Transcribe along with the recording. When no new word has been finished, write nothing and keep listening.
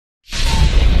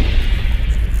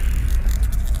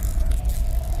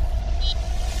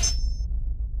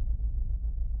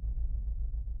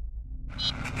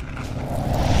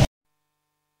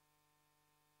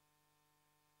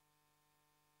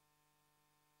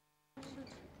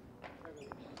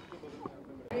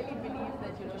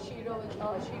for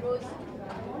Sheroes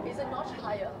is a notch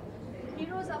higher.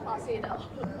 Heroes are passé now.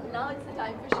 Now it's the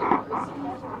time for Sheroes.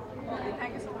 Okay,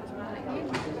 thank you so much. Thank you.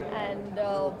 And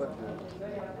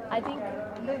I think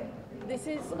this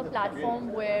is a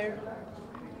platform where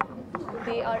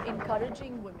they are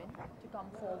encouraging women to come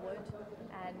forward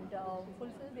and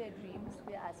fulfill their dreams,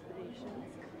 their aspirations.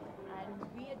 And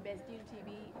we at Best Deal TV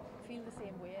feel the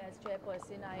same way. As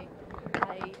chairperson, I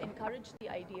encourage the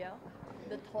idea,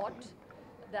 the thought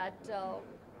that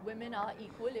women are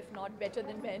equal, if not better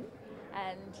than men,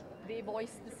 and they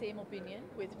voice the same opinion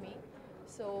with me.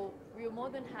 So we were more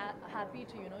than happy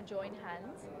to join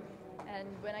hands. And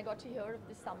when I got to hear of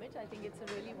this summit, I think it's a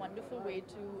really wonderful way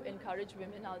to encourage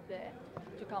women out there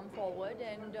to come forward.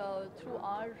 And through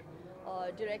our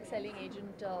direct selling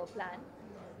agent plan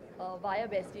via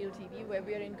Best Deal TV, where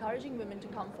we are encouraging women to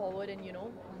come forward and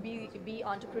be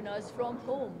entrepreneurs from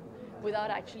home without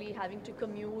actually having to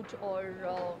commute or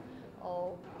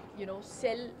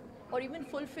sell or even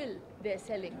fulfill their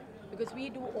selling, because we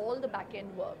do all the back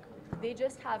end work. They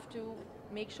just have to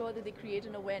make sure that they create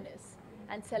an awareness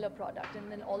and sell a product,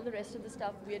 and then all the rest of the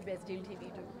stuff we at Best Deal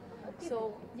TV do.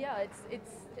 So yeah,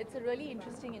 it's a really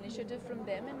interesting initiative from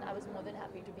them, and I was more than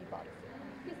happy to be part of it.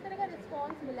 किस तरह का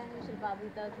response मिला है शिल्पा अभी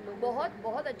तक लोगों से?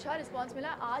 बहुत अच्छा रिस्पांस मिला.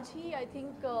 आज ही आई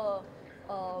थिंक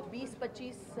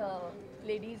 20-25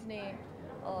 लेडीज़ ने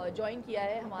ज्वाइन किया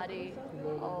है हमारे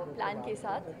प्लान के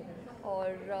साथ, और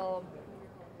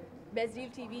बेस्ट डील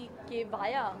टीवी के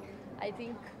via I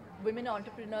think women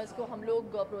entrepreneurs को हम लोग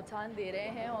प्रोत्साहन दे रहे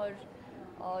हैं, और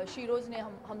शीरोज़ ने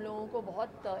हम लोगों को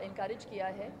बहुत इनकरेज किया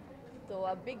है. So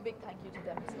a big thank you to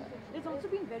them as well. There's also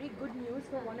been very good news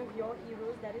for one of your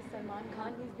heroes, that is Salman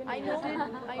Khan. He's been I know.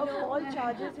 of all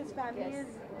charges. His family is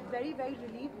very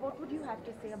relieved. What would you have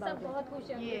to say about it? सब बहुत खुश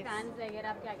हैं उनके fans वगैरह.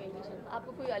 आप क्या कहेंगे शिल्पा?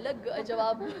 आपको कोई अलग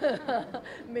जवाब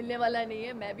मिलने वाला नहीं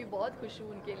है. मैं भी बहुत खुश हूँ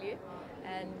उनके लिए.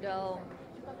 And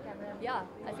yeah,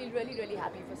 I feel really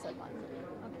happy for Salman.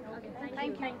 Okay,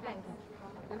 thank you.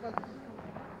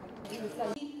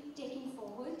 Taking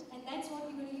forward, and that's what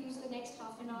we're going to use the next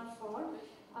half an hour for.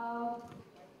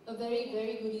 A very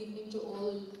good evening to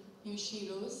all you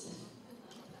Sheroes.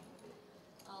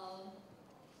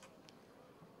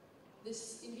 This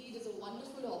indeed is a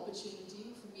wonderful opportunity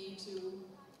for me to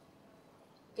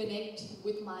connect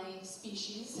with my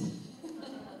species.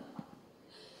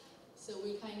 So we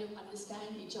kind of understand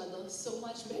each other so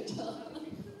much better.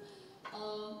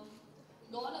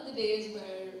 Gone are the days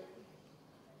where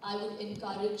I would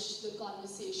encourage the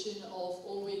conversation of,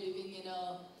 oh, we're living in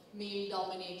a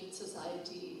male-dominated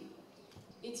society.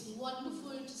 It's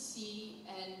wonderful to see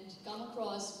and come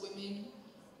across women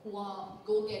who are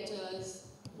go-getters,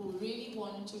 who really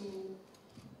want to,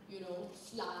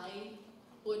 fly,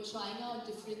 who are trying out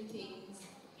different things.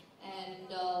 And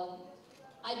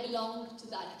I belong to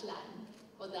that clan,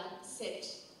 or that set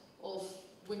of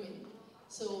women.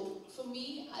 So for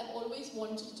me, I've always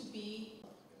wanted to be,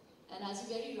 and as you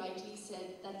very rightly said,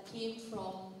 that came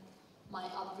from my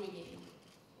upbringing.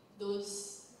 Those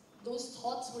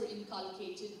thoughts were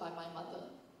inculcated by my mother.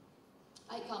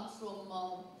 I come from,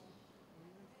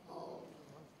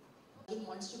 husband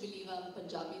wants to believe I'm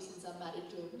Punjabi since I'm married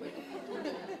to him, but I told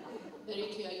him very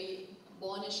clearly,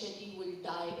 born a Shetty will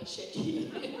die a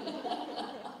Shetty.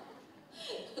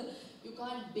 You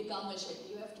can't become a Shetty,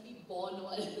 you have to be born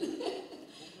one.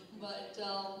 But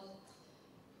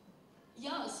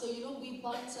yeah, so we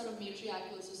once are a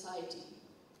matriarchal society,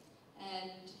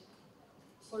 and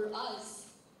for us,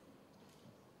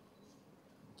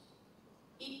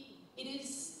 it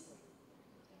is,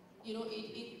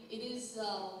 it is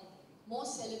more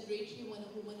celebratory when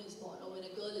a woman is born, or when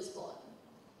a girl is born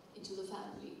into the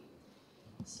family.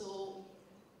 So,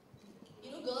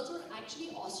 girls were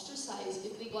actually ostracized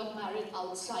if they got married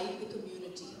outside the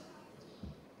community,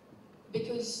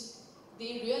 because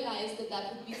they realized that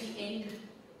that would be the end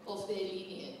of their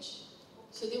lineage.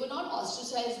 So they were not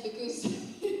ostracized because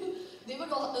they were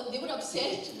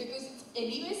upset because it's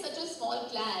anyway such a small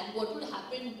clan. What would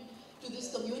happen to this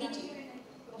community?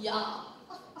 Yeah.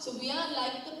 So we are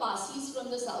like the Parsis from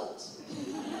the south.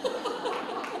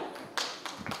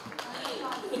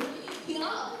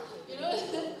 Yeah.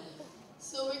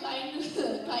 So we're kind of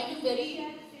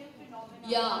very.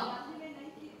 Yeah,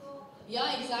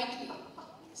 exactly.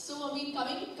 So I mean,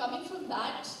 coming from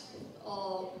that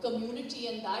community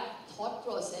and that thought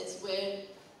process where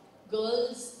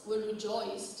girls were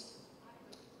rejoiced,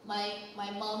 my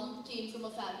mom came from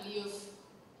a family of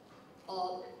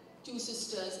 2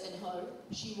 sisters and her.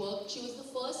 She was the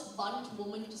first Bunt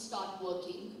woman to start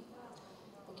working.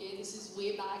 Okay, this is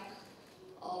way back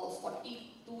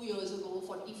 42 years ago,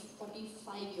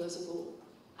 45 years ago.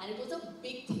 And it was a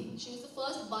big thing. She was the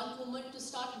first Bund woman to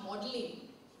start modeling.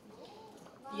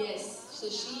 Yes, so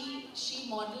she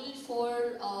modeled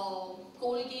for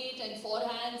Colgate and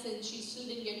Forehands, and she still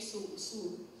didn't get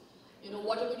sued. You know,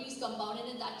 whatever is compounded.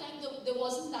 And at that time, there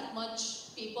wasn't that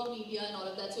much paper media and all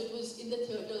of that, so it was in the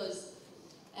theatres.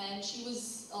 And she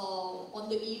was on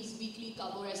the EWS weekly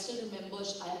cover. I still remember,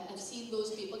 I've seen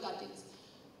those paper cuttings.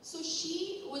 So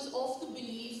she was of the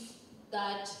belief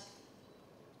that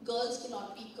girls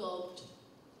cannot be curved.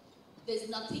 There's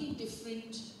nothing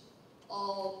different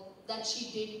that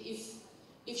she did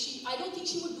if she, I don't think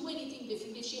she would do anything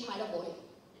different if she had a boy.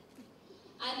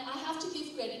 And I have to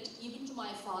give credit even to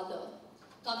my father.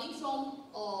 Coming from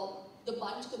the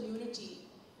Bund community,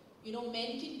 you know,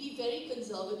 men can be very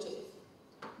conservative,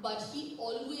 but he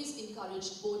always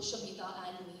encouraged both Shamita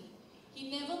and me. He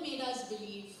never made us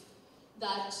believe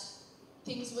that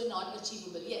things were not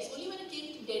achievable. Yes, only when it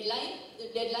came to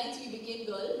deadlines we became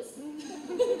girls.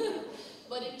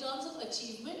 But in terms of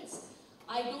achievements,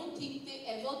 I don't think they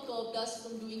ever curbed us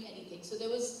from doing anything. So there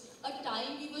was a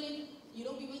time we were in, you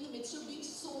know, we were in the midst of doing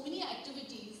so many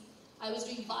activities. I was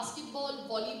doing basketball,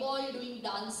 volleyball, doing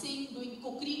dancing, doing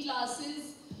cookery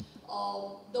classes,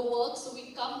 the work. So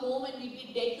we'd come home and we'd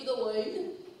be dead to the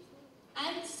world.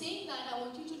 And saying that, I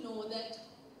want you to know that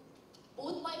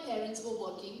both my parents were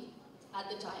working at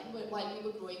the time while we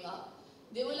were growing up.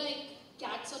 They were like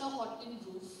cats on a hot tin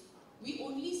roof. We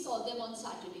only saw them on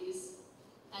Saturdays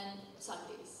and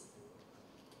Sundays.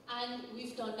 And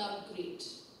we've turned out great.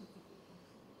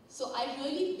 So I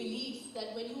really believe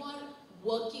that when you are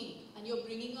working and you're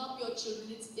bringing up your children,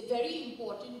 it's very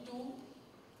important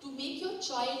to make your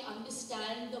child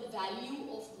understand the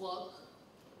value of work,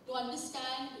 to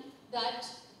understand that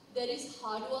there is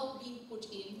hard work being put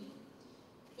in,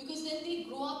 because then they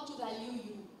grow up to value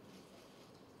you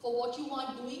for what you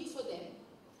are doing for them.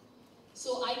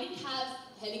 So I didn't have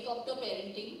helicopter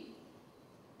parenting,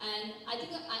 and I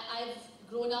think I've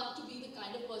grown up to be the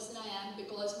kind of person I am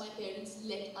because my parents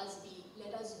let us be,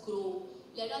 let us grow,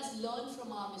 let us learn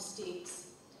from our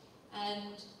mistakes.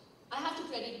 And I have to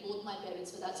credit both my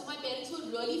parents for that. So my parents were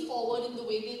really forward in the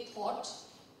way they thought,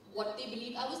 what they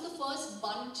believed. I was the first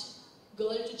Bund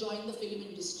girl to join the film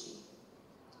industry.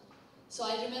 So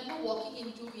I remember walking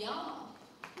into, and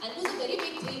it was a very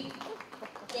big thing.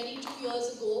 22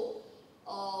 years ago,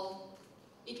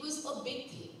 it was a big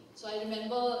thing. So I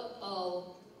remember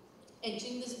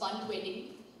entering this Bund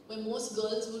wedding where most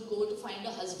girls would go to find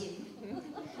a husband.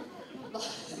 But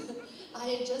I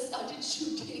had just started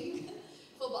shooting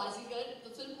for Bazigar. The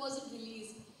film wasn't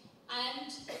released.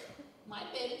 And my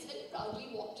parents very proudly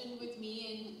walked in with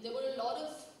me, and there were a lot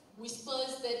of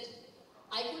whispers that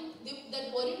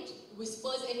that weren't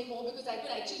whispers anymore because I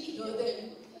could actually hear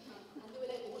them. And they were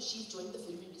like, oh, she's joined the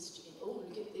film industry, and oh,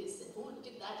 look at this, and oh, look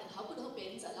at that, and how could her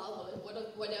parents allow her, and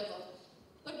whatever.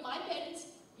 But my parents,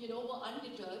 you know, were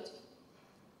undeterred.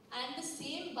 And the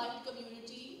same Bund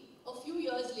community, a few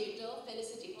years later,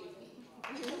 felicitated me.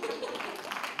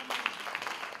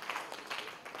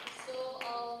 So,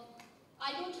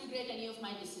 I don't regret any of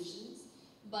my decisions,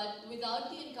 but without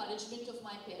the encouragement of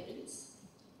my parents,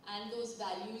 and those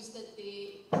values that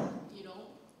they, you know,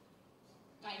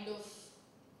 kind of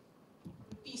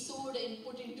pisoed and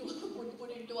put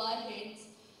into our heads,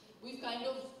 we've kind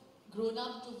of grown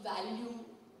up to value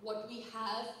what we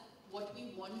have, what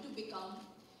we want to become,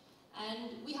 and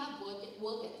we have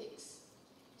work ethics.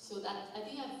 So that, I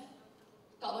think I've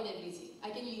covered everything.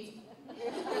 I can leave.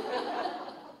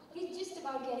 It's just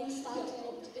about getting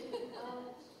started.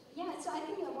 Yeah, so I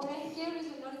think what I hear is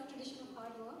a lot of tradition of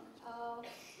hard work.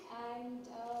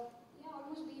 Yeah,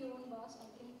 almost be your own boss, I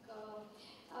think.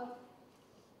 I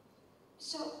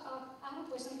have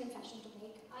a personal confession to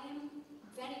make. I am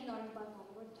very ignorant about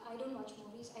Bollywood. I don't watch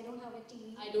movies. I don't have a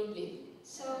TV. I don't blame you.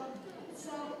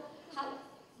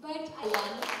 But I...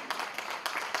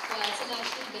 Yeah, it's a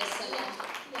national bestseller.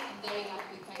 Yeah. I'm very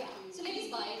happy, thank you. So please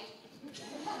buy it.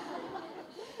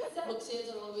 Book sales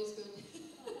are always good.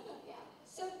 Yeah.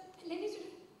 So let me sort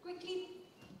of quickly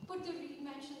put the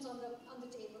reinventions on the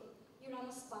table. You run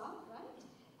a spa, right?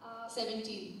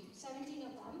 17. 17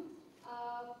 of them.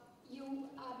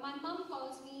 My mom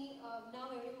calls me now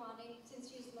every morning since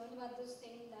she's learned about this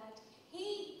thing that,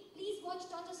 hey, please watch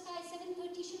Tata Sky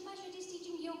 7:30. Shilpa Shetty is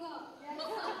teaching yoga.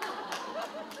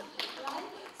 Right?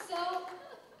 So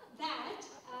that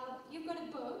you've got a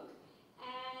book,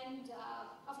 and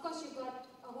of course you've got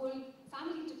a whole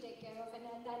family to take care of, and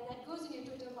that goes in your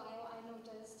Twitter bio, I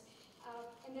noticed.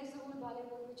 And there's the whole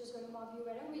Bollywood which is going to mob you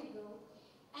wherever you go.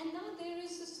 And now there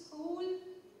is this whole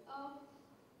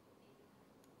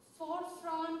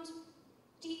forefront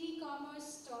TV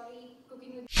commerce story,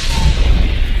 Cooking with